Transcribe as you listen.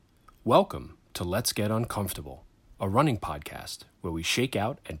Welcome to Let's Get Uncomfortable, a running podcast where we shake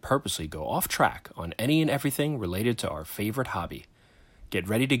out and purposely go off track on any and everything related to our favorite hobby. Get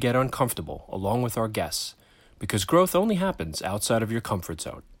ready to get uncomfortable along with our guests, because growth only happens outside of your comfort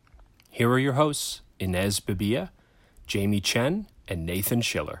zone. Here are your hosts, Inez Bibia, Jamie Chen, and Nathan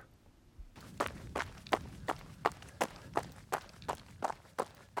Schiller.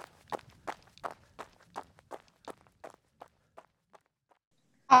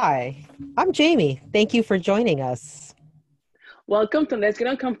 Hi, I'm Jamie. Thank you for joining us. Welcome to Let's Get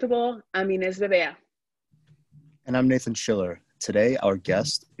Uncomfortable. I'm Inez Bebea. And I'm Nathan Schiller. Today, our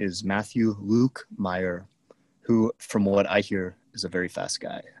guest is Matthew Luke Meyer, who, from what I hear, is a very fast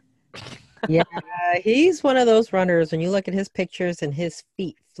guy. Yeah, he's one of those runners. When you look at his pictures and his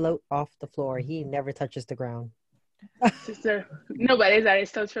feet float off the floor, he never touches the ground. Sister, nobody's that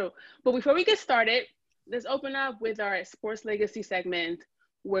is so true. But before we get started, let's open up with our sports legacy segment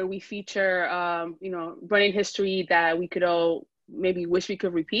where we feature, running history that we could all maybe wish we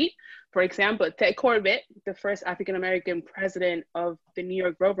could repeat. For example, Ted Corbett, the first African-American president of the New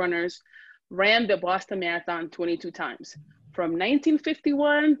York Road Runners, ran the Boston Marathon 22 times from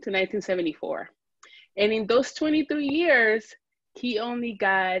 1951 to 1974. And in those 23 years, he only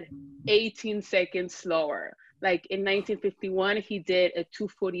got 18 seconds slower. Like in 1951, he did a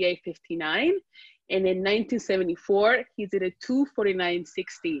 2:48.59. And in 1974, he did a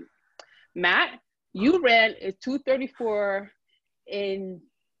 2:49.16. Matt, you ran a 2:34 in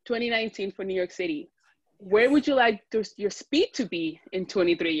 2019 for New York City. Where would you like your speed to be in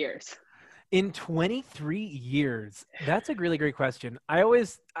 23 years? In 23 years? That's a really great question. I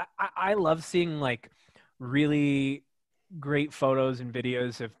love seeing like really great photos and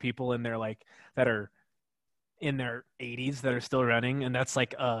videos of people in their that are in their 80s that are still running. And that's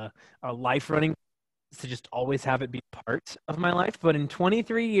like a life running to just always have it be part of my life. But in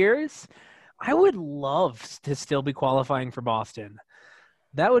 23 years, I would love to still be qualifying for Boston.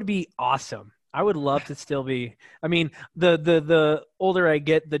 That would be awesome. I would love to still be. I mean, the older I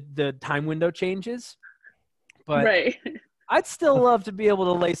get, the time window changes. But right. I'd still love to be able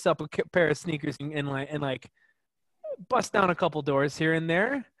to lace up a pair of sneakers and bust down a couple doors here and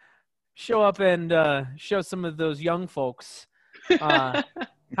there, show up and show some of those young folks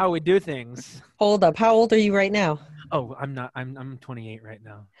how we do things. Hold up. How old are you right now? Oh, I'm not. I'm 28 right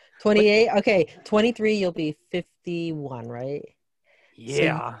now. 28? Okay. 23, you'll be 51, right?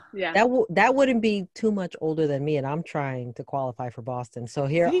 Yeah. So that wouldn't be too much older than me, and I'm trying to qualify for Boston. So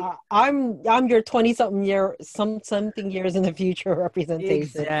here I'm your 20-something years in the future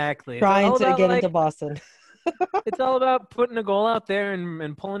representation. Exactly. Trying to get into Boston. It's all about putting a goal out there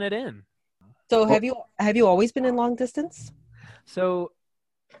and pulling it in. So have you always been in long distance? So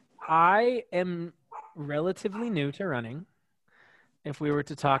I am relatively new to running. If we were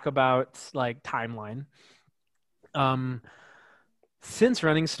to talk about like timeline, since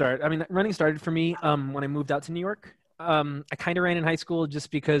running started for me when I moved out to New York. I kind of ran in high school just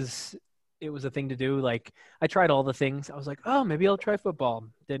because it was a thing to do. Like I tried all the things. I was like, oh, maybe I'll try football.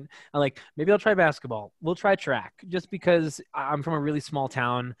 Then maybe I'll try basketball. We'll try track, just because I'm from a really small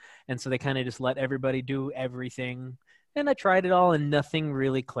town, and so they kind of just let everybody do everything. And I tried it all, and nothing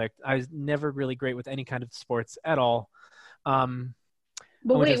really clicked. I was never really great with any kind of sports at all. But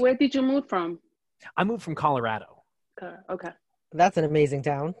wait, where did you move from? I moved from Colorado. Okay. That's an amazing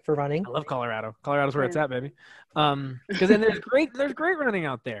town for running. I love Colorado. Colorado's where it's at, baby. Because then there's great running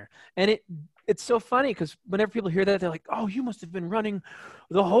out there. And it's so funny because whenever people hear that, they're like, oh, you must have been running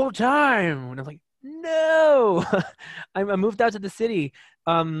the whole time. And I'm like, no. I moved out to the city.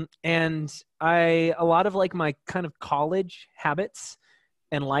 And a lot of like my kind of college habits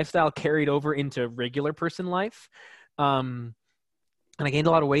and lifestyle carried over into regular person life. And I gained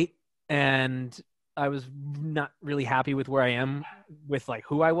a lot of weight, and I was not really happy with where I am with like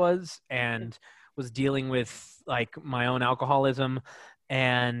who I was, and was dealing with like my own alcoholism.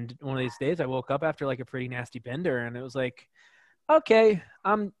 And one of these days I woke up after like a pretty nasty bender, and it was like, okay,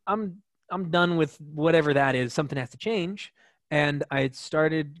 I'm done with whatever that is. Something has to change. And I had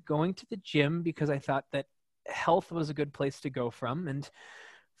started going to the gym because I thought that health was a good place to go from. And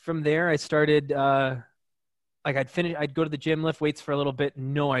from there I started, I'd go to the gym, lift weights for a little bit,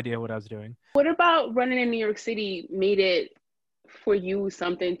 no idea what I was doing. What about running in New York City made it for you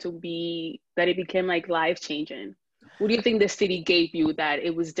something that it became like life-changing? What do you think the city gave you that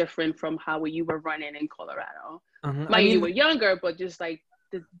it was different from how you were running in Colorado? You were younger, but just like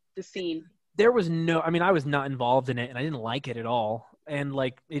the scene. There was I was not involved in it, and I didn't like it at all. And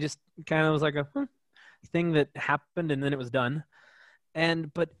like, it just kind of was like a thing that happened, and then it was done.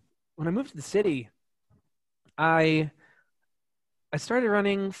 But when I moved to the city, I I started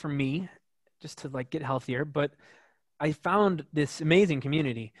running for me just to like get healthier, but I found this amazing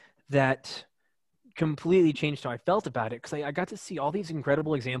community that completely changed how I felt about it, because I got to see all these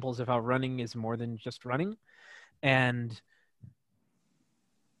incredible examples of how running is more than just running. And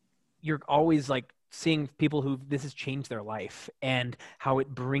you're always like seeing people who this has changed their life and how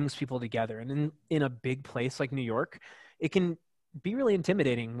it brings people together. And in a big place like New York, it can be really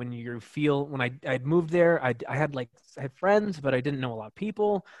intimidating when you feel, when I'd moved there, I had friends, but I didn't know a lot of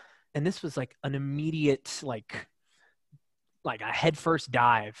people. And this was like an immediate, like a headfirst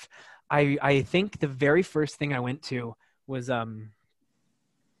dive. I think the very first thing I went to was, I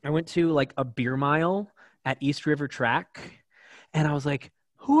went to like a beer mile at East River Track. And I was like,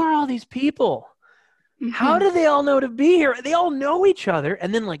 who are all these people? How do they all know to be here? They all know each other.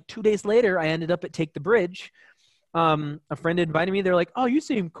 And then like 2 days later, I ended up at Take the Bridge. A friend invited me. They're like, oh, you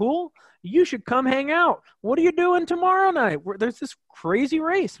seem cool. You should come hang out. What are you doing tomorrow night? There's this crazy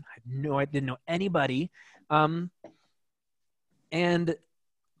race. I didn't know anybody. And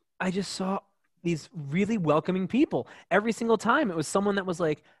I just saw these really welcoming people. Every single time it was someone that was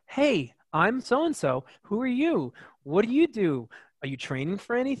like, hey, I'm so-and-so. Who are you? What do you do? Are you training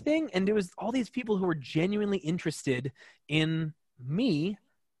for anything? And it was all these people who were genuinely interested in me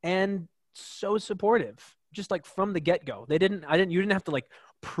and so supportive, just like from the get-go. You didn't have to like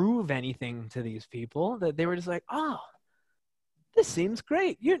prove anything to these people. That they were just like, oh, this seems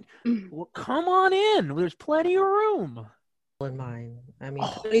great. Well, come on in. There's plenty of room. In mind. I mean,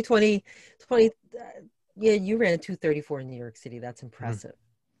 2020, yeah, you ran a 2:34 in New York City. That's impressive.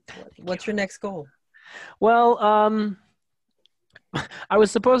 What's your next goal? Well, I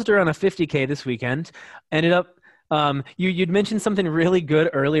was supposed to run a 50K this weekend. Ended up, you'd mentioned something really good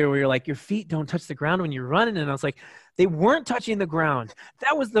earlier where you're like, your feet don't touch the ground when you're running. And I was like, they weren't touching the ground.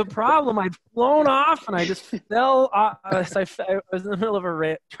 That was the problem. I'd flown off and I just fell off. I was in the middle of a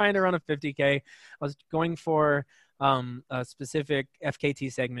race trying to run a 50K. I was going for a specific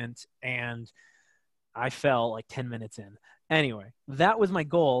FKT segment and I fell like 10 minutes in. Anyway, that was my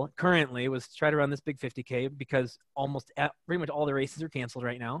goal currently, was to try to run this big 50K because pretty much all the races are canceled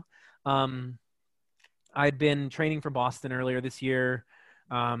right now. I'd been training for Boston earlier this year.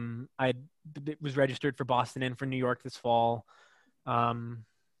 I was registered for Boston and for New York this fall.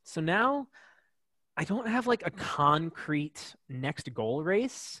 So now I don't have like a concrete next goal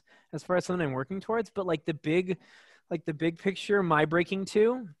race as far as something I'm working towards, but like the big picture, my breaking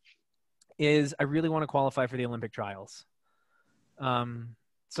two is I really want to qualify for the Olympic trials. Oh,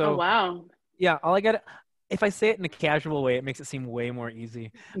 wow. Yeah, if I say it in a casual way, it makes it seem way more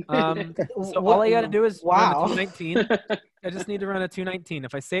easy. So all I got to do is run a 219. I just need to run a 219.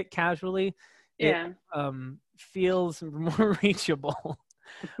 If I say it casually, it feels more reachable.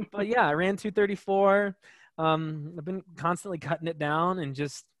 But yeah, I ran 234. I've been constantly cutting it down and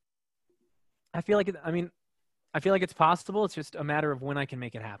just, I feel like it's possible. It's just a matter of when I can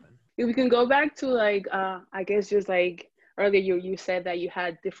make it happen. If we can go back to like, I guess just like earlier you said that you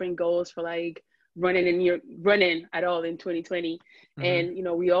had different goals for like running at all in 2020. Mm-hmm.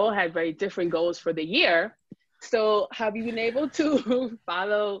 And, we all had very different goals for the year. So have you been able to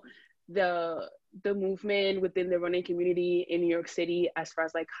follow the movement within the running community in New York City as far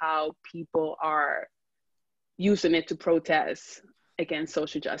as like how people are using it to protest against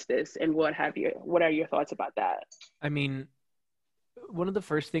social justice and what have you? What are your thoughts about that? I mean, one of the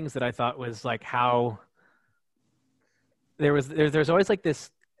first things that I thought was like how there's always like this,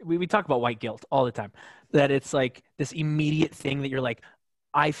 we talk about white guilt all the time, that it's like this immediate thing that you're like,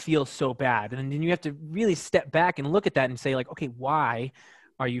 I feel so bad. And then you have to really step back and look at that and say like, okay, why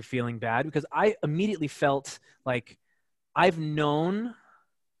are you feeling bad? Because I immediately felt like I've known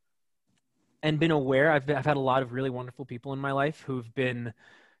and been aware. I've had a lot of really wonderful people in my life who've been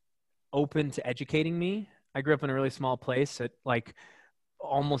open to educating me. I grew up in a really small place at like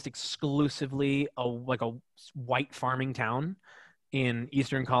almost exclusively a white farming town in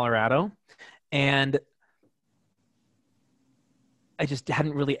eastern Colorado. And I just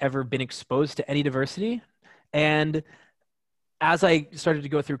hadn't really ever been exposed to any diversity. And as I started to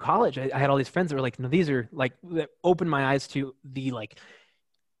go through college, I had all these friends that were like, no, these are like, that opened my eyes to the like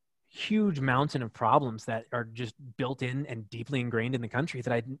huge mountain of problems that are just built in and deeply ingrained in the country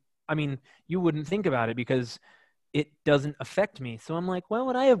that I mean, you wouldn't think about it because it doesn't affect me. So I'm like, why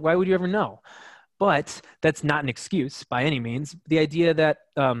would you ever know? But that's not an excuse by any means. The idea that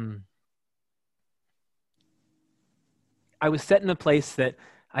I was set in a place that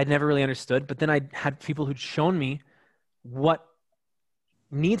I'd never really understood, but then I had people who'd shown me what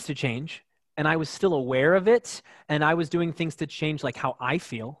needs to change, and I was still aware of it, and I was doing things to change like how I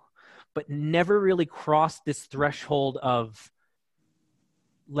feel, but never really crossed this threshold of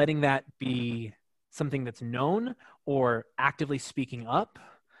letting that be something that's known or actively speaking up.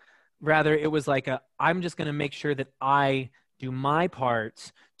 Rather, it was like I'm just going to make sure that I do my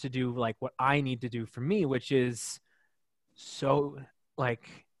part to do like what I need to do for me, which is so like,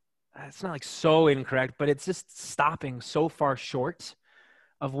 it's not like so incorrect, but it's just stopping so far short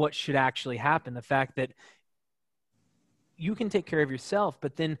of what should actually happen. The fact that you can take care of yourself,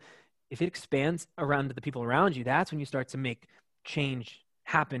 but then if it expands around to the people around you, that's when you start to make change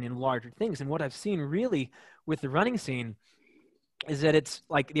happen in larger things. And what I've seen really with the running scene is that it's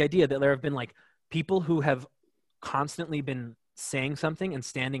like the idea that there have been like people who have constantly been saying something and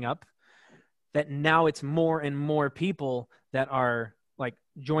standing up, that now it's more and more people that are like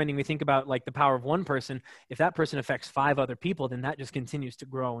joining. We think about like the power of one person. If that person affects 5 other people, then that just continues to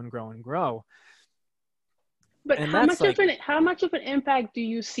grow and grow and grow. But and how much of an impact do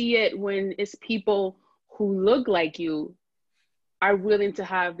you see it when it's people who look like you are willing to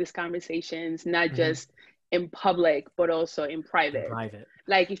have these conversations, not just in public, but also in private?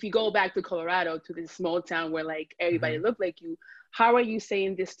 Like if you go back to Colorado, to this small town where like everybody looked like you, how are you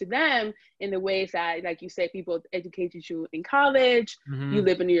saying this to them in the ways that, like you said, people educated you in college, you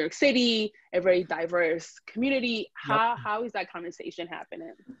live in New York City, a very diverse community. How is that conversation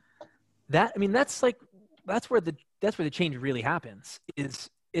happening? That's where the change really happens, is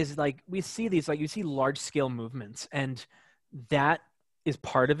like we see these, like you see large scale movements, and that is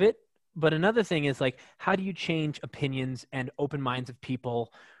part of it. But another thing is like, how do you change opinions and open minds of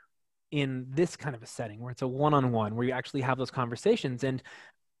people in this kind of a setting where it's a one-on-one, where you actually have those conversations? And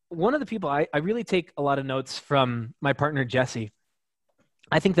one of the people I really take a lot of notes from my partner, Jesse.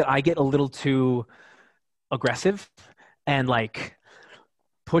 I think that I get a little too aggressive and like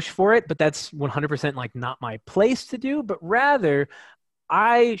push for it, but that's 100% like not my place to do, but rather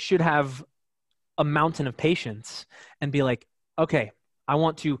I should have a mountain of patience and be like, okay, I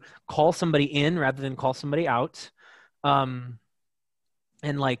want to call somebody in rather than call somebody out. And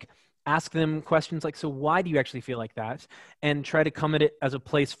like ask them questions like, so why do you actually feel like that? And try to come at it as a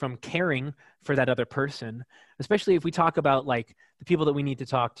place from caring for that other person, especially if we talk about like the people that we need to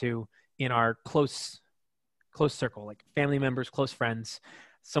talk to in our close circle, like family members, close friends,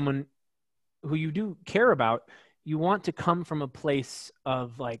 someone who you do care about. You want to come from a place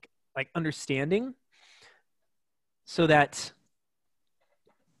of like understanding, so that,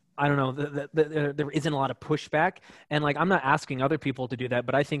 I don't know, there isn't a lot of pushback. And like, I'm not asking other people to do that,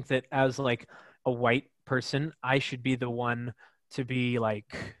 but I think that as like a white person, I should be the one to be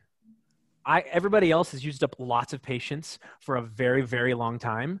like, everybody else has used up lots of patience for a very, very long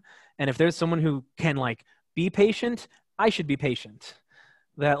time. And if there's someone who can like be patient, I should be patient.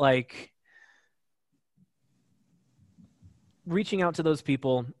 That like reaching out to those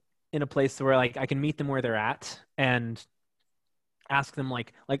people in a place where like I can meet them where they're at and ask them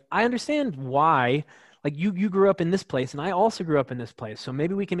like I understand why, like you grew up in this place and I also grew up in this place, so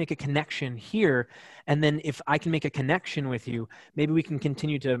maybe we can make a connection here. And then if I can make a connection with you, maybe we can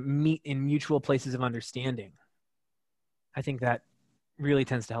continue to meet in mutual places of understanding. I think that really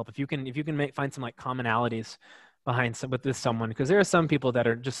tends to help if you can find some like commonalities behind with someone, because there are some people that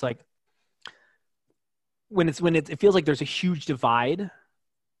are just like, when it feels like there's a huge divide,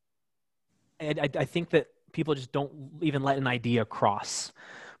 and I think that people just don't even let an idea cross.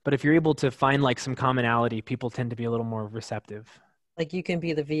 But if you're able to find like some commonality, people tend to be a little more receptive. Like you can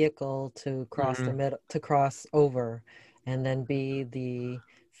be the vehicle to cross the middle, to cross over, and then be the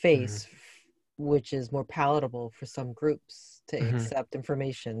face, which is more palatable for some groups to accept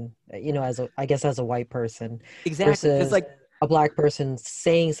information, you know, as a white person. Exactly. Versus like a black person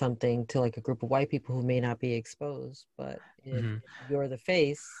saying something to like a group of white people who may not be exposed. But if you're the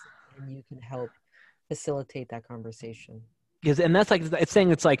face, then you can help facilitate that conversation. Yes, and that's like, it's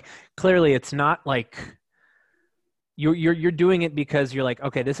saying, it's like, clearly it's not like you're doing it because you're like,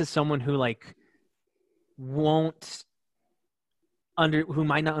 okay, this is someone who like who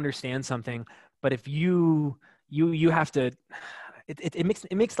might not understand something, but if you have to, it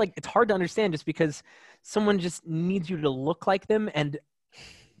makes like, it's hard to understand just because someone just needs you to look like them, and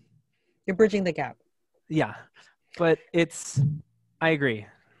you're bridging the gap. Yeah, but I agree.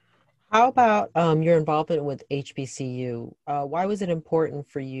 How about your involvement with HBCU? Why was it important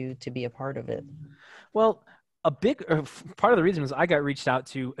for you to be a part of it? Well, a big part of the reason was I got reached out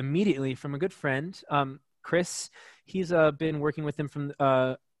to immediately from a good friend, Chris. He's been working with him from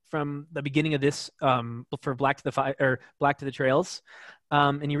the beginning of this for Black to the Trails,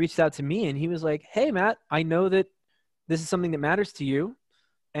 and he reached out to me and he was like, "Hey, Matt, I know that this is something that matters to you,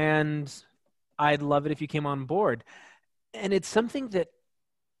 and I'd love it if you came on board." And it's something that,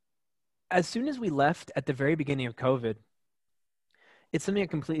 as soon as we left at the very beginning of COVID, it's something I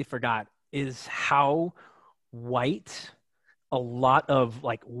completely forgot, is how white a lot of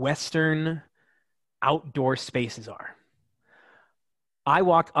like Western outdoor spaces are. I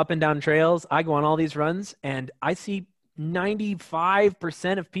walk up and down trails, I go on all these runs, and I see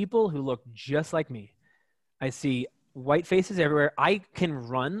 95% of people who look just like me. I see white faces everywhere. I can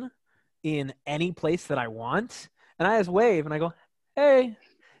run in any place that I want, and I just wave and I go, hey.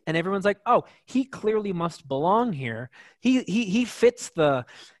 And everyone's like, oh, he clearly must belong here. He fits the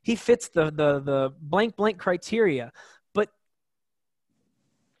blank criteria. But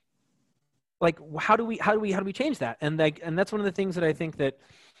like, how do we change that? And that's one of the things that I think that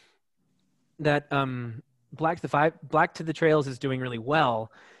Black to the Trails is doing really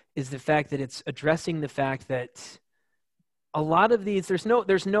well, is the fact that it's addressing the fact that a lot of these, there's no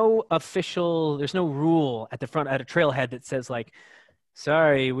rule at the front at a trailhead that says like,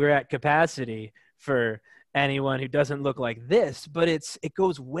 sorry, we're at capacity for anyone who doesn't look like this. But it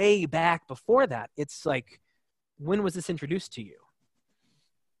goes way back before that. It's like, when was this introduced to you?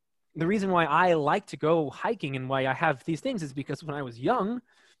 The reason why I like to go hiking and why I have these things is because when I was young,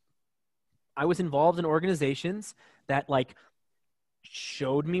 I was involved in organizations that like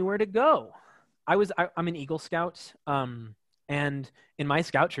showed me where to go. I'm an Eagle Scout, and in my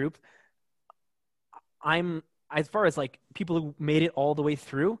scout troop, as far as like people who made it all the way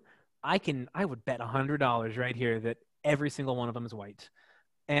through, I would bet $100 right here that every single one of them is white.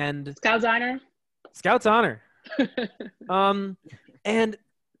 And Scouts honor. And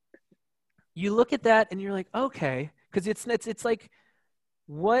you look at that and you're like, okay, because it's like,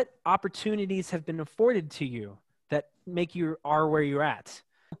 what opportunities have been afforded to you that make you are where you're at?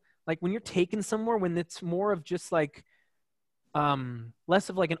 Like when you're taken somewhere, when it's more of just like, less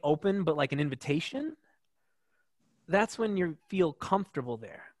of like an open, but like an invitation, that's when you feel comfortable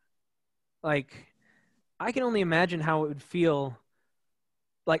there. Like, I can only imagine how it would feel.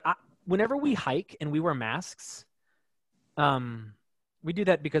 Like, whenever we hike and we wear masks, we do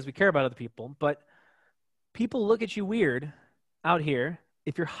that because we care about other people, but people look at you weird out here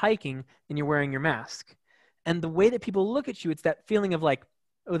if you're hiking and you're wearing your mask. And the way that people look at you, it's that feeling of like,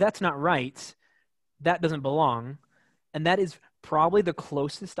 oh, that's not right. That doesn't belong. And that is probably the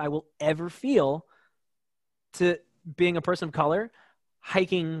closest I will ever feel to being a person of color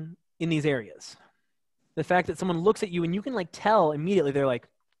hiking in these areas. The fact that someone looks at you and you can like tell immediately, they're like,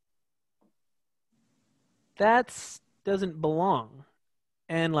 that doesn't belong.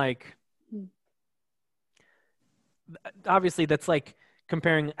 And like, obviously that's like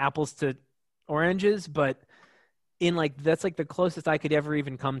comparing apples to oranges, but in like, that's like the closest I could ever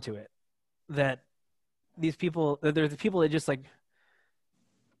even come to it. That these people, there's the people that just like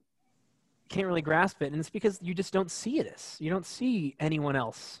can't really grasp it. And it's because you just don't see it. You don't see anyone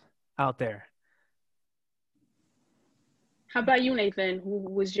else out there. How about you, Nathan?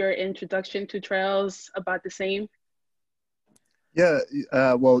 Was your introduction to trails about the same? Yeah,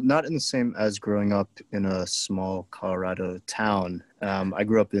 well, not in the same as growing up in a small Colorado town. I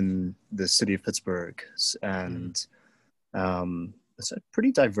grew up in the city of Pittsburgh, and it's a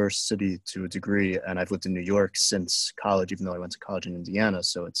pretty diverse city to a degree. And I've lived in New York since college, even though I went to college in Indiana.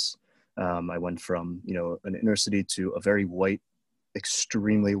 So it's I went from an inner city to a very white,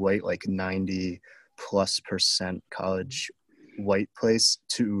 extremely white, like 90+% college white place,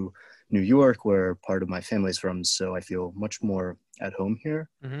 to New York, where part of my family's from, so I feel much more at home here.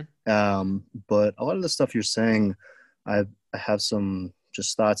 Mm-hmm. But a lot of the stuff you're saying, I have some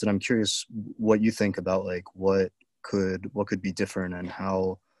just thoughts, and I'm curious what you think about like what could be different and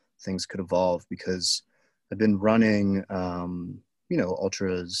how things could evolve, because I've been running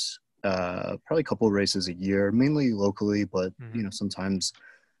ultras, probably a couple of races a year, mainly locally, but sometimes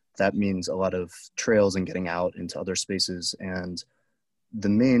that means a lot of trails and getting out into other spaces. And the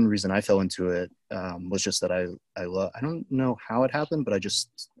main reason I fell into it was just that I don't know how it happened, but I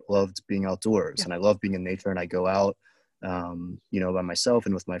just loved being outdoors, and I love being in nature, and I go out, by myself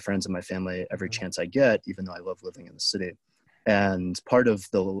and with my friends and my family every chance I get, even though I love living in the city. And part of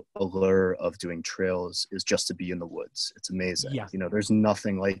the allure of doing trails is just to be in the woods. It's amazing. Yeah. There's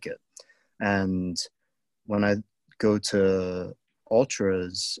nothing like it. And when I go to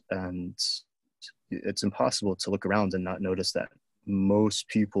ultras, and it's impossible to look around and not notice that most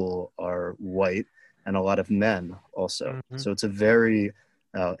people are white, and a lot of men also. Mm-hmm. So it's a very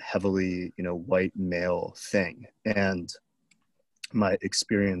heavily, white male thing. And my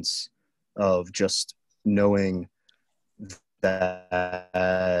experience of just knowing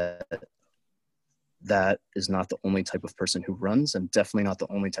that is not the only type of person who runs, and definitely not the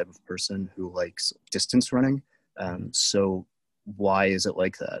only type of person who likes distance running. So why is it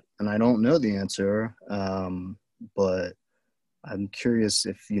like that? And I don't know the answer, but I'm curious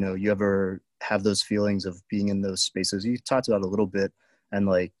if, you ever have those feelings of being in those spaces. You talked about a little bit, and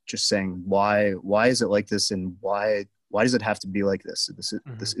like just saying why is it like this, and why does it have to be like this?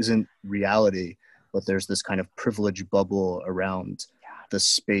 This isn't reality, but there's this kind of privilege bubble around the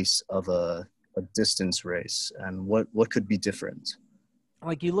space of a distance race, and what could be different.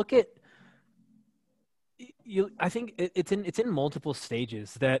 Like you look at I think it's in multiple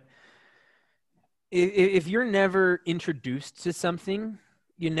stages. That if you're never introduced to something,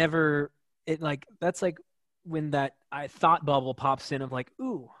 that's like when that thought bubble pops in of like,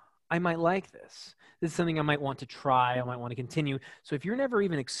 ooh, I might like this. This is something I might want to try. I might want to continue. So if you're never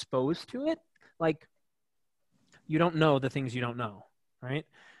even exposed to it, like, you don't know the things you don't know, right?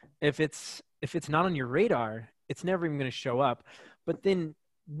 If it's not on your radar, it's never even going to show up. But then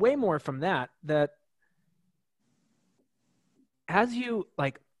way more from that as you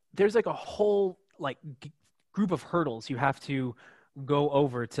like, there's like a whole like group of hurdles you have to go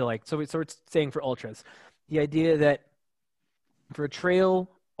over to like, so it's saying for ultras, the idea that for a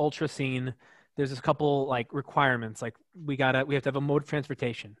trail ultra scene, there's a couple like requirements. Like we have to have a mode of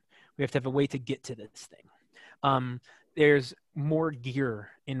transportation. We have to have a way to get to this thing. There's more gear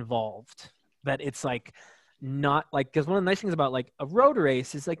involved, that it's like not like, because one of the nice things about like a road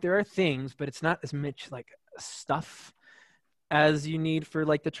race is like there are things, but it's not as much like stuff as you need for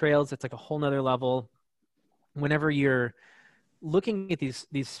like the trails. It's like a whole nother level. Whenever you're looking at these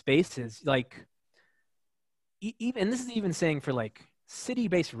spaces, like even, and this is even saying for like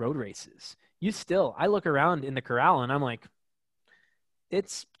city-based road races, I look around in the corral and I'm like,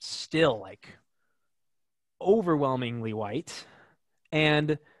 it's still like overwhelmingly white.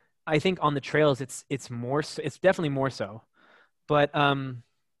 And I think on the trails it's definitely more so. But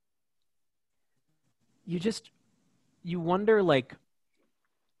you wonder like,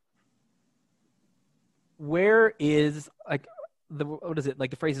 where is like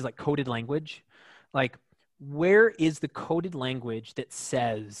the phrase is like coded language, like where is the coded language that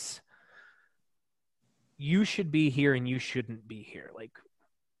says you should be here and you shouldn't be here? Like,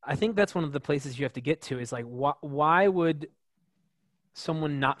 I think that's one of the places you have to get to, is like, why would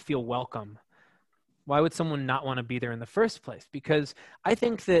someone not feel welcome? Why would someone not want to be there in the first place? Because I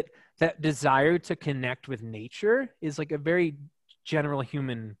think that desire to connect with nature is like a very general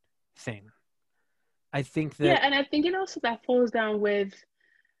human thing. I think that... Yeah, and I think it also that falls down with,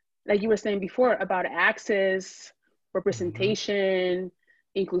 like you were saying before, about access, representation,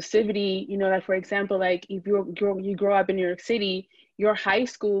 inclusivity. Like for example, like if you grow up in New York City, your high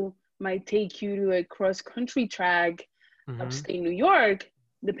school might take you to a cross-country track upstate New York,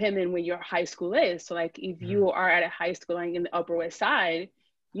 depending where your high school is. So like if you are at a high school like in the Upper West Side,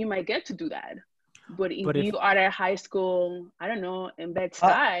 you might get to do that. But if you are at a high school, I don't know, in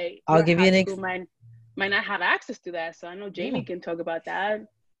Bed-Stuy, I'll give you an example. Might not have access to that. So I know Jamie can talk about that.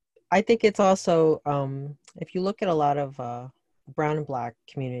 I think it's also, if you look at a lot of brown and black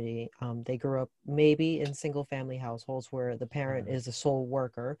community, they grew up maybe in single family households where the parent is a sole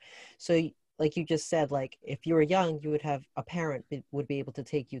worker. So like you just said, like if you were young, you would have a parent would be able to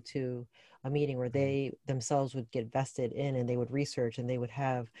take you to a meeting where they themselves would get vested in, and they would research, and they would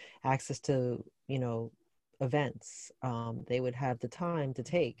have access to, events. They would have the time to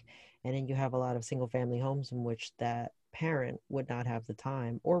take. And then you have a lot of single family homes in which that parent would not have the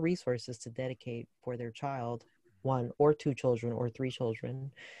time or resources to dedicate for their child, 1 or 2 children or 3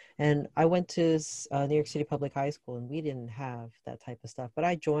 children. And I went to New York City Public High School, and we didn't have that type of stuff. But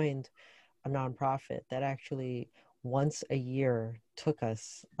I joined a nonprofit that actually once a year took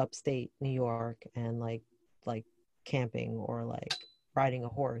us upstate New York and like camping or like riding a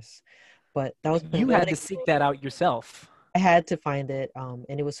horse. But that was, you had to seek that out yourself. I had to find it, and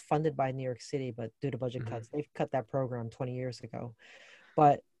it was funded by New York City, but due to budget cuts, they've cut that program 20 years ago.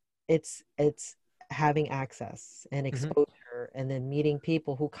 But it's having access and exposure, and then meeting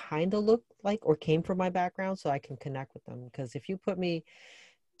people who kind of look like or came from my background, so I can connect with them. Because if you put me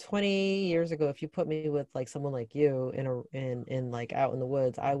 20 years ago, if you put me with like someone like you in like out in the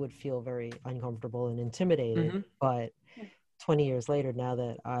woods, I would feel very uncomfortable and intimidated. But 20 years later, now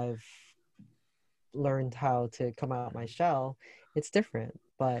that I've learned how to come out my shell, it's different.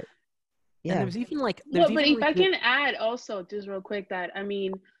 But yeah, and there's even like but if I can add also just real quick, that I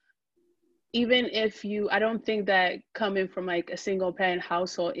mean, even if I don't think that coming from like a single parent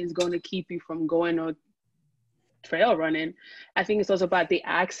household is going to keep you from going or trail running. I think it's also about the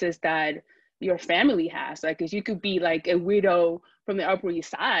access that your family has. Like, because you could be like a widow from the Upper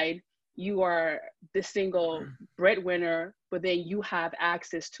East Side, you are the single breadwinner, but then you have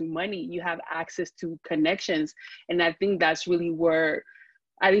access to money, you have access to connections. And I think that's really where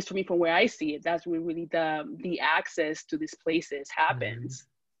at least for me, from where I see it, that's where really the access to these places happens.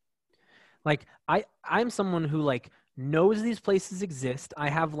 Like I'm someone who like knows these places exist. I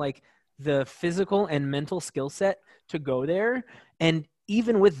have like the physical and mental skill set to go there. And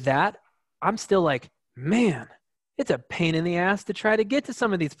even with that, I'm still like, man, it's a pain in the ass to try to get to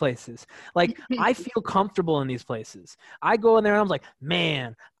some of these places. Like I feel comfortable in these places. I go in there and I'm like,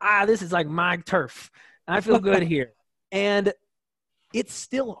 man, this is like my turf. I feel good here. And it's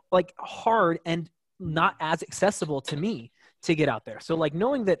still like hard and not as accessible to me to get out there. So like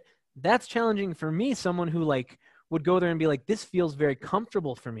knowing that that's challenging for me, someone who like would go there and be like, this feels very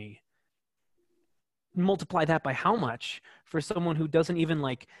comfortable for me. Multiply that by how much for someone who doesn't even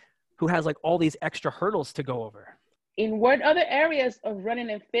like, who has like all these extra hurdles to go over. In what other areas of running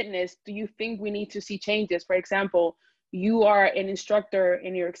and fitness do you think we need to see changes? For example, you are an instructor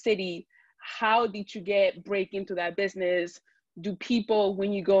in New York City. How did you break into that business? Do people,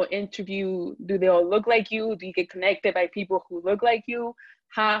 when you go interview, do they all look like you? Do you get connected by people who look like you?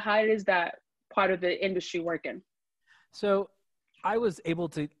 How is that part of the industry working? So I was able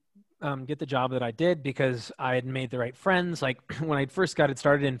to get the job that I did because I had made the right friends. Like when I first got it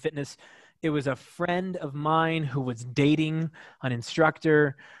started in fitness, it was a friend of mine who was dating an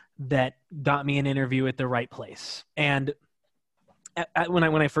instructor that got me an interview at the right place. And when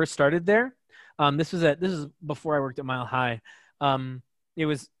I first started there, this is before I worked at Mile High. It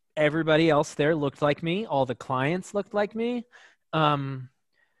was everybody else there looked like me. All the clients looked like me.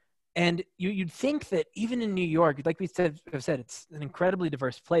 And you'd think that even in New York, like I've said, it's an incredibly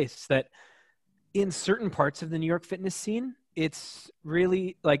diverse place, that in certain parts of the New York fitness scene, it's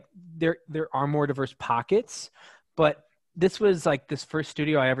really like there are more diverse pockets. But this was like this first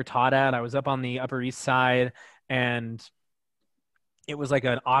studio I ever taught at. I was up on the Upper East Side, and it was like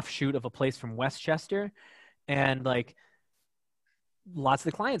an offshoot of a place from Westchester. And like lots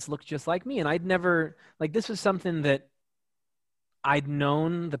of the clients looked just like me. And I'd never, like, this was something that I'd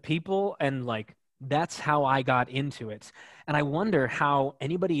known the people, and like that's how I got into it. And I wonder how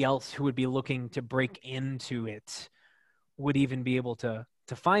anybody else who would be looking to break into it would even be able to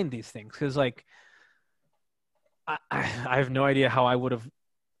find these things. Because like I have no idea how I would have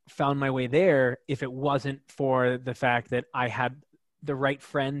found my way there if it wasn't for the fact that I had the right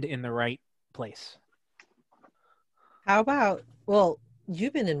friend in the right place. How about, well,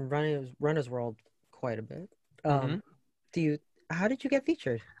 you've been in Runner's World quite a bit. How did you get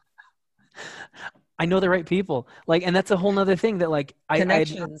featured? I know the right people. Like, and that's a whole nother thing that like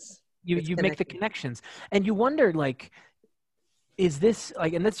connections. You make the connections, and you wonder like, is this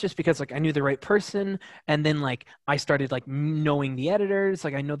like, and that's just because like I knew the right person. And then like I started like knowing the editors.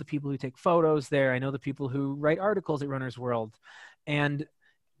 Like I know the people who take photos there. I know the people who write articles at Runner's World. And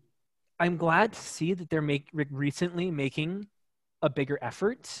I'm glad to see that they're recently making a bigger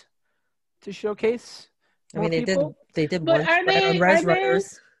effort to showcase. I mean, they did but one on Res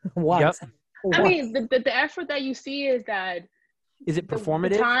Runners once. Yep. I mean, the effort that you see is that, is it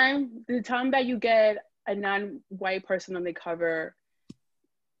performative? The time that you get a non-white person on the cover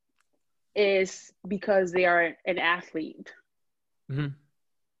is because they are an athlete, you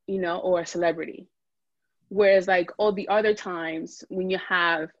know, or a celebrity. Whereas like all the other times when you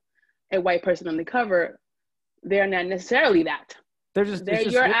have a white person on the cover, they're not necessarily that. They're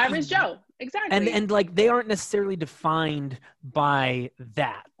your average Joe. Exactly. And like they aren't necessarily defined by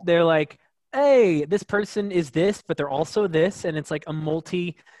that. They're like, hey, this person is this, but they're also this, and it's like a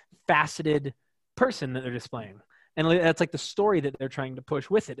multi-faceted person that they're displaying. And that's like the story that they're trying to push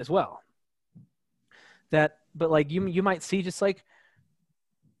with it as well. But like you might see just like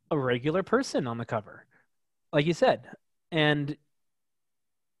a regular person on the cover, like you said. And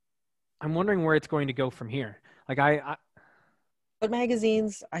I'm wondering where it's going to go from here. Like But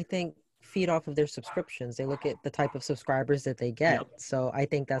magazines, I think, feed off of their subscriptions. They look at the type of subscribers that they get. Yep. So I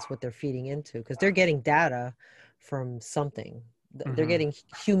think that's what they're feeding into, because they're getting data from something. They're getting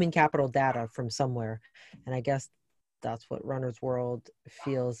human capital data from somewhere. And I guess that's what Runner's World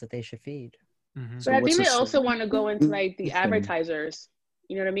feels that they should feed. But I think they also want to go into like the advertisers.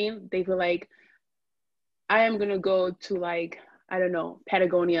 You know what I mean? They feel like, I am going to go to like, I don't know,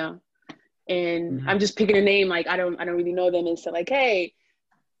 Patagonia. And I'm just picking a name. Like, I don't really know them. And so like, hey,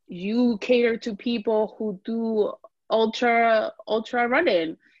 you cater to people who do ultra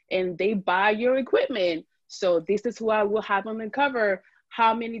running and they buy your equipment. So this is who I will have on the cover.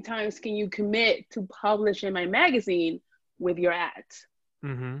 How many times can you commit to publish in my magazine with your ads?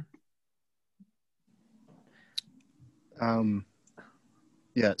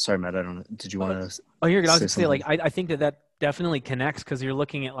 Yeah, sorry, Matt. I don't know. Did you want to? Oh, you're going to say like, I think that definitely connects, because you're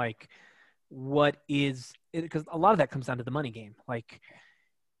looking at like, what is it? Because a lot of that comes down to the money game. Like,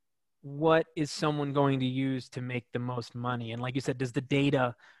 what is someone going to use to make the most money? And like you said, does the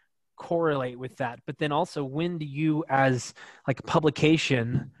data correlate with that? But then also, when do you as like a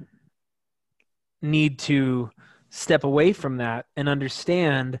publication need to step away from that and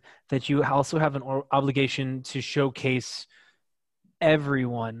understand that you also have an obligation to showcase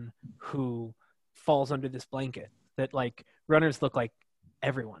everyone who falls under this blanket, that like runners look like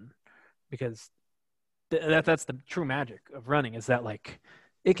everyone, because that's the true magic of running, is that like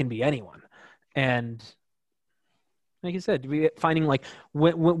it can be anyone. And like you said, finding like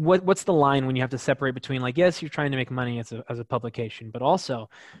what's the line when you have to separate between like, yes, you're trying to make money as a publication, but also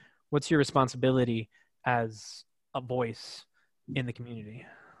what's your responsibility as a voice in the community?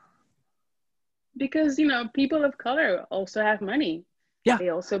 Because, you know, people of color also have money. Yeah. They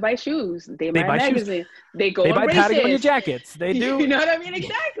also buy shoes. They buy magazines. They go they on buy races. Patagonia jackets. They do. You know what I mean?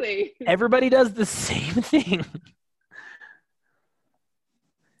 Exactly. Everybody does the same thing.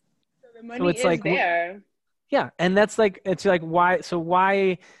 So the money is like, there. Yeah. And that's like, it's like,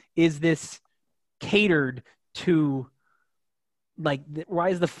 why is this catered to, like, why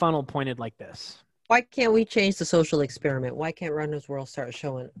is the funnel pointed like this? Why can't we change the social experiment? Why can't Runner's World start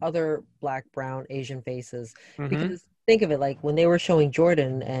showing other Black, brown, Asian faces? Mm-hmm. Because think of it, like when they were showing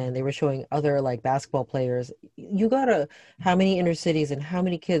Jordan and they were showing other like basketball players, you gotta, how many inner cities and how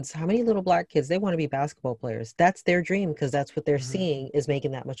many kids, how many little Black kids, they want to be basketball players. That's their dream, because that's what they're seeing is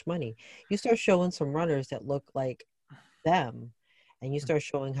making that much money. You start showing some runners that look like them, and you start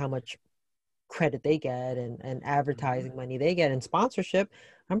showing how much credit they get and advertising money they get and sponsorship,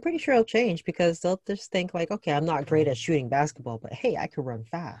 I'm pretty sure it'll change, because they'll just think like, okay, I'm not great at shooting basketball, but hey, I can run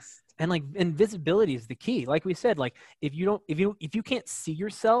fast. And like, and visibility is the key. Like we said, like if you can't see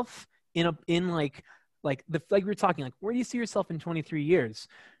yourself in like we were talking, like, where do you see yourself in 23 years?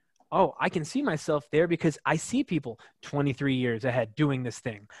 Oh, I can see myself there because I see people 23 years ahead doing this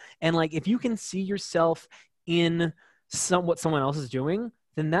thing. And like, if you can see yourself in what someone else is doing,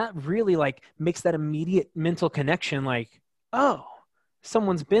 then that really like makes that immediate mental connection. Like, oh,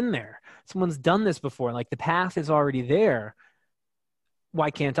 someone's been there. Someone's done this before. Like the path is already there. Why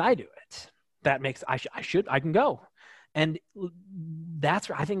can't I do it? That makes, I can go. And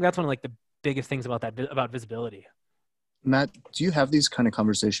I think that's one of like the biggest things about visibility. Matt, do you have these kind of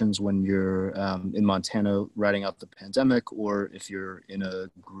conversations when you're in Montana riding out the pandemic, or if you're in a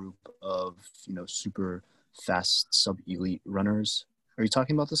group of, you know, super fast sub-elite runners? Are you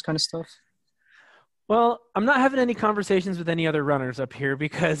talking about this kind of stuff? Well, I'm not having any conversations with any other runners up here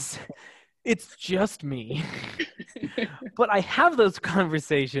because it's just me. But I have those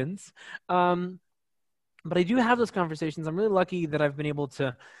conversations. But I do have those conversations. I'm really lucky that I've been able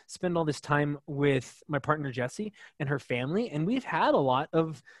to spend all this time with my partner, Jessie, and her family. And we've had a lot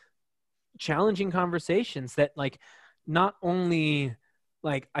of challenging conversations that like not only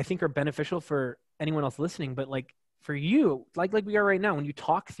like I think are beneficial for anyone else listening, but like for you, like we are right now, when you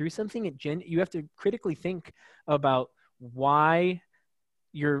talk through something, you have to critically think about why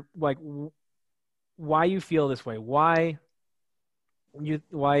you're like, why you feel this way, why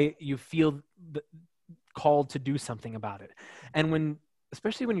you feel called to do something about it. And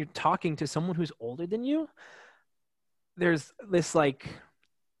especially when you're talking to someone who's older than you, there's this like,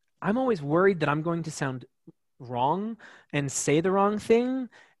 I'm always worried that I'm going to sound wrong and say the wrong thing,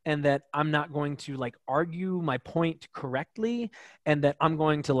 and that I'm not going to like argue my point correctly, and that I'm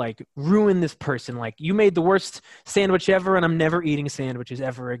going to like ruin this person. Like, you made the worst sandwich ever and I'm never eating sandwiches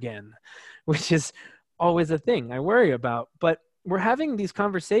ever again, which is always a thing I worry about. But we're having these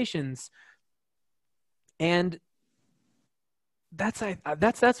conversations, and that's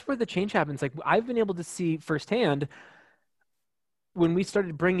where the change happens. Like, I've been able to see firsthand when we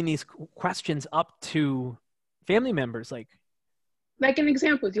started bringing these questions up to family members, like an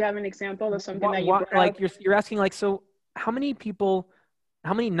example. Do you have an example of something that you brought like up? You're asking like, so how many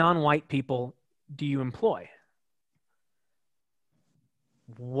non-white people do you employ?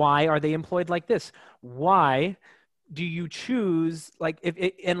 Why are they employed like this? Why do you choose like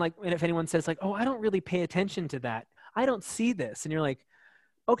if anyone says like, oh, I don't really pay attention to that, I don't see this, and you're like,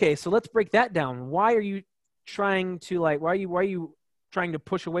 okay, so let's break that down. Why are you trying to like, why are you trying to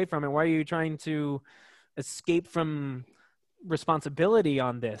push away from it? Why are you trying to escape from responsibility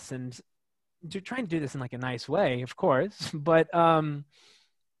on this? And trying to do this in like a nice way, of course, but to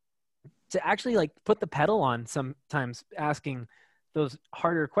actually like put the pedal on, sometimes asking those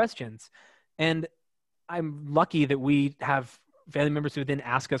harder questions. And I'm lucky that we have family members who then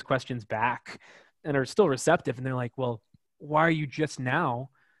ask us questions back and are still receptive. And they're like, well, why are you just now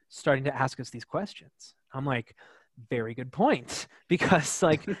starting to ask us these questions? I'm like, very good point. Because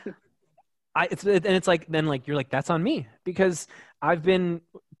like, it's like, then like, you're like, that's on me, because I've been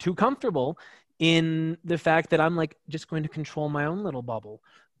too comfortable in the fact that I'm like just going to control my own little bubble.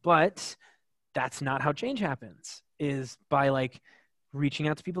 But that's not how change happens, is by like reaching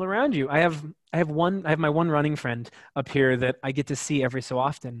out to people around you. I have my one running friend up here that I get to see every so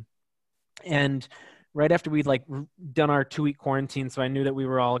often. And right after we'd like done our 2-week quarantine, so I knew that we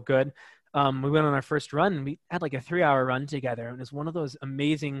were all good, we went on our first run, and we had like a 3-hour run together. And it was one of those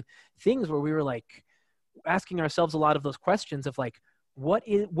amazing things where we were like asking ourselves a lot of those questions of like, what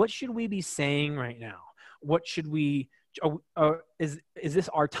should we be saying right now? What should we, is this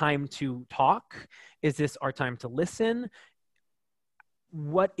our time to talk? Is this our time to listen?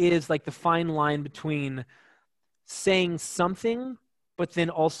 What is like the fine line between saying something, but then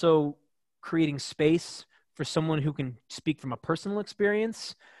also creating space for someone who can speak from a personal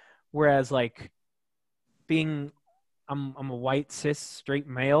experience? Whereas like I'm a white, cis, straight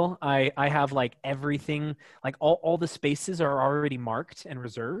male. I have like everything, like all the spaces are already marked and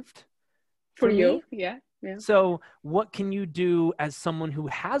reserved for you. Me. Yeah. So what can you do as someone who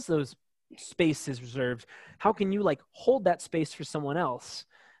has those spaces reserved? How can you like hold that space for someone else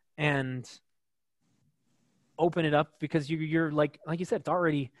and open it up? Because you're like you said,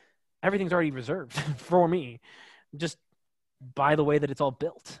 everything's already reserved for me, just by the way that it's all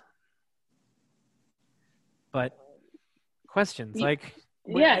built. But questions like,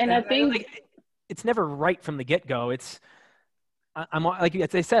 and I think like, it's never right from the get-go. I'm like,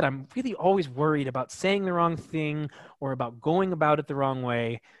 as I said, I'm really always worried about saying the wrong thing or about going about it the wrong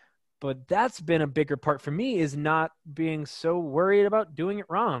way. But that's been a bigger part for me, is not being so worried about doing it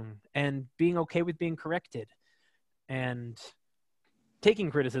wrong and being okay with being corrected and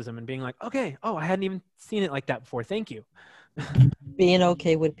taking criticism and being like, okay, I hadn't even seen it like that before. Thank you. Being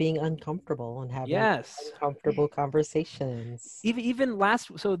okay with being uncomfortable and having uncomfortable conversations. Even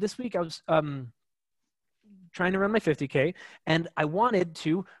this week I was trying to run my 50K, and I wanted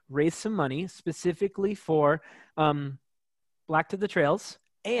to raise some money specifically for Black to the Trails.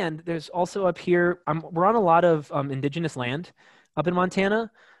 And there's also up here, we're on a lot of indigenous land up in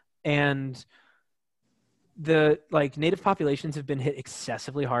Montana, and the like native populations have been hit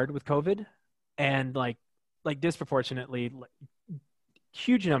excessively hard with COVID, and like disproportionately, like,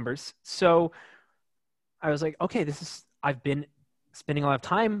 huge numbers. So I was like, okay, I've been spending a lot of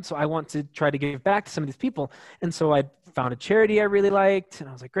time, so I want to try to give back to some of these people. And so I found a charity I really liked, and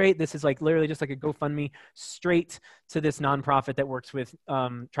I was like, great, this is like literally just like a GoFundMe straight to this nonprofit that works with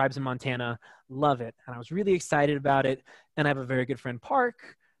tribes in Montana. Love it. And I was really excited about it. And I have a very good friend,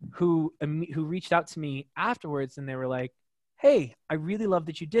 Park, who reached out to me afterwards, and they were like, hey, I really love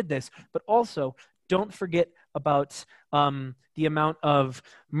that you did this, but also don't forget about the amount of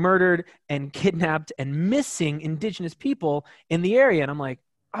murdered and kidnapped and missing indigenous people in the area. And I'm like,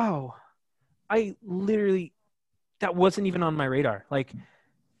 that wasn't even on my radar. Like,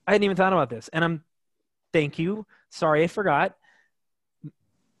 I hadn't even thought about this. And thank you. Sorry, I forgot.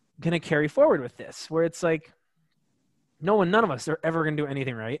 Going to carry forward with this, where it's like, none of us are ever going to do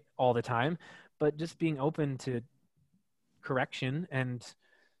anything right all the time, but just being open to correction and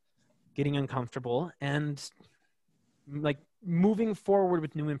getting uncomfortable and like moving forward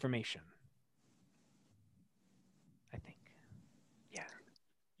with new information, I think. Yeah.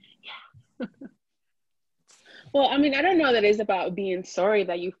 Well, I mean, I don't know that it's about being sorry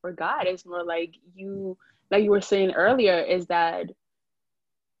that you forgot. It's more like you were saying earlier, is that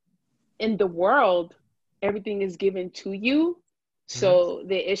in the world, everything is given to you. So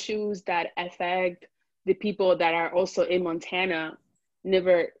the issues that affect the people that are also in Montana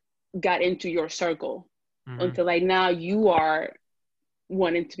never got into your circle until like now you are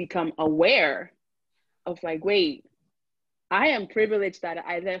wanting to become aware of like, wait, I am privileged that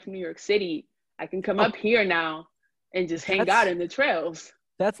I left New York City. I can come up here now and just hang out in the trails.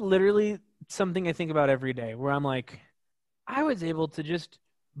 That's literally something I think about every day, where I'm like, I was able to just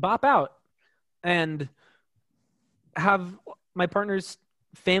bop out and have my partner's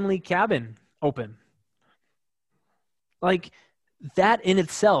family cabin open. Like, that in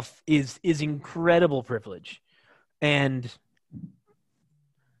itself is incredible privilege. And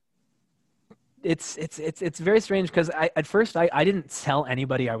it's very strange, because at first I didn't tell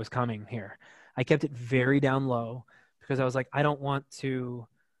anybody I was coming here. I kept it very down low, because I was like, I don't want to,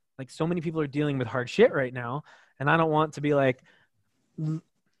 like, so many people are dealing with hard shit right now, and I don't want to be like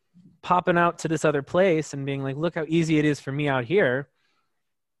popping out to this other place and being like, look how easy it is for me out here.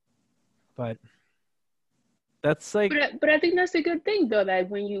 But that's like, but I think that's a good thing though, that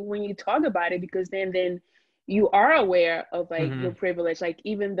when you talk about it, because then you are aware of like your privilege, like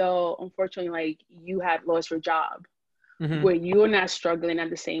even though unfortunately like you had lost your job, where you're not struggling at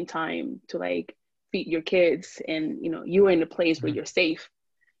the same time to like feed your kids, and you're in a place where you're safe.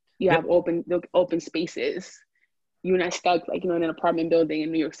 You have open spaces. You're not stuck like in an apartment building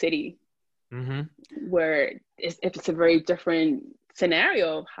in New York City, where it's a very different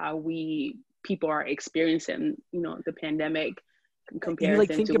scenario of how people are experiencing the pandemic in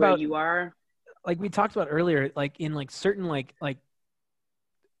comparison to where you are. Like we talked about earlier, like in like certain like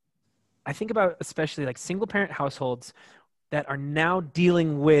I think about especially like single parent households that are now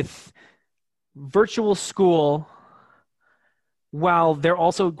dealing with virtual school while they're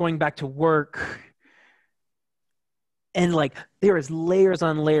also going back to work. And like there is layers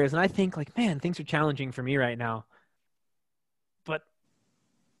on layers. And I think like, man, things are challenging for me right now. But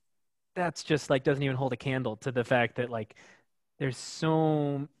that's just like doesn't even hold a candle to the fact that like there's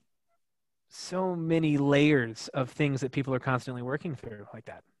so many layers of things that people are constantly working through like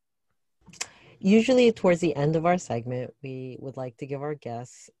that. Usually towards the end of our segment, we would like to give our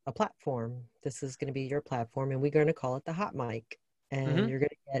guests a platform. This is going to be your platform, and we're going to call it the hot mic. And you're going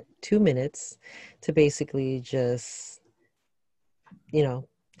to get 2 minutes to basically just,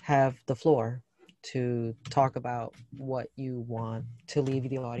 have the floor to talk about what you want to leave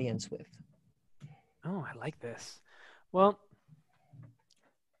the audience with. Oh, I like this. Well,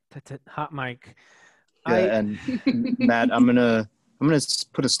 that's it. Hot mic. Yeah, and Matt, I'm gonna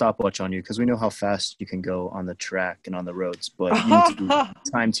put a stopwatch on you because we know how fast you can go on the track and on the roads, but you need to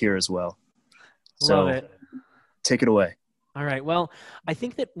be timed here as well. So Love it. Take it away. All right. Well, I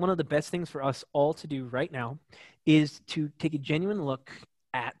think that one of the best things for us all to do right now is to take a genuine look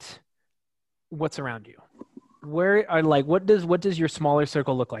at what's around you. Where are like what does your smaller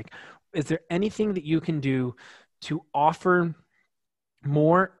circle look like? Is there anything that you can do to offer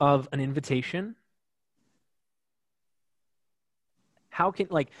more of an invitation? How can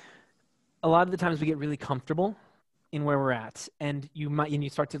like a lot of the times we get really comfortable in where we're at, and you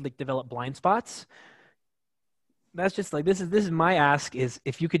start to like develop blind spots. That's just like this is my ask is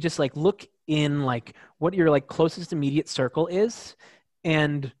if you could just like look in like what your like closest immediate circle is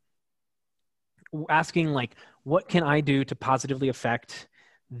and asking like what can I do to positively affect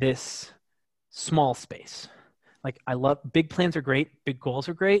this small space? Like I love big plans are great, big goals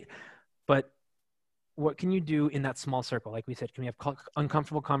are great, but what can you do in that small circle? Like we said, can we have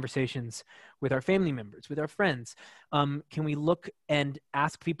uncomfortable conversations with our family members, with our friends? Can we look and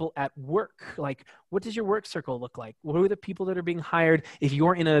ask people at work, like, what does your work circle look like? Who are the people that are being hired? If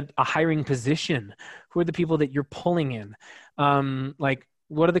you're in a hiring position, who are the people that you're pulling in? Like,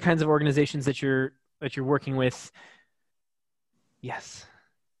 what are the kinds of organizations that you're working with? Yes.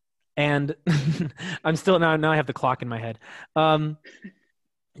 And I'm still now I have the clock in my head.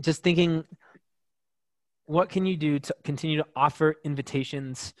 Just thinking, what can you do to continue to offer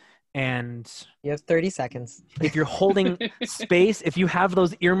invitations? And you have 30 seconds. If you're holding space, if you have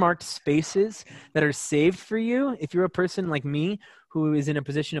those earmarked spaces that are saved for you, if you're a person like me who is in a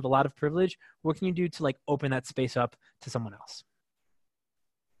position of a lot of privilege, what can you do to like open that space up to someone else?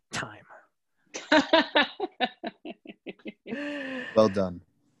 Time. Well done.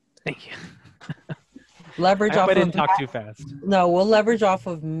 Thank you. Leverage off. I didn't talk too fast. No, we'll leverage off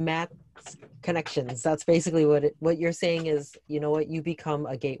of Matt's connections. That's basically what you're saying is, you know what, you become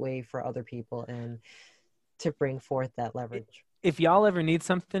a gateway for other people and to bring forth that leverage. If y'all ever need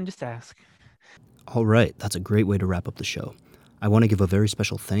something, just ask. All right, that's a great way to wrap up the show. I want to give a very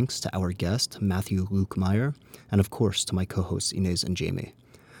special thanks to our guest, Matthew Luke Meyer, and of course to my co-hosts Inez and Jamie.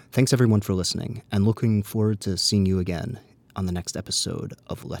 Thanks everyone for listening, and looking forward to seeing you again on the next episode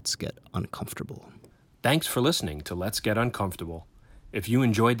of Let's Get Uncomfortable. Thanks for listening to Let's Get Uncomfortable. If you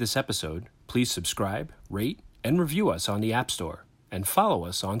enjoyed this episode, please subscribe, rate, and review us on the App Store, and follow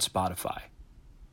us on Spotify.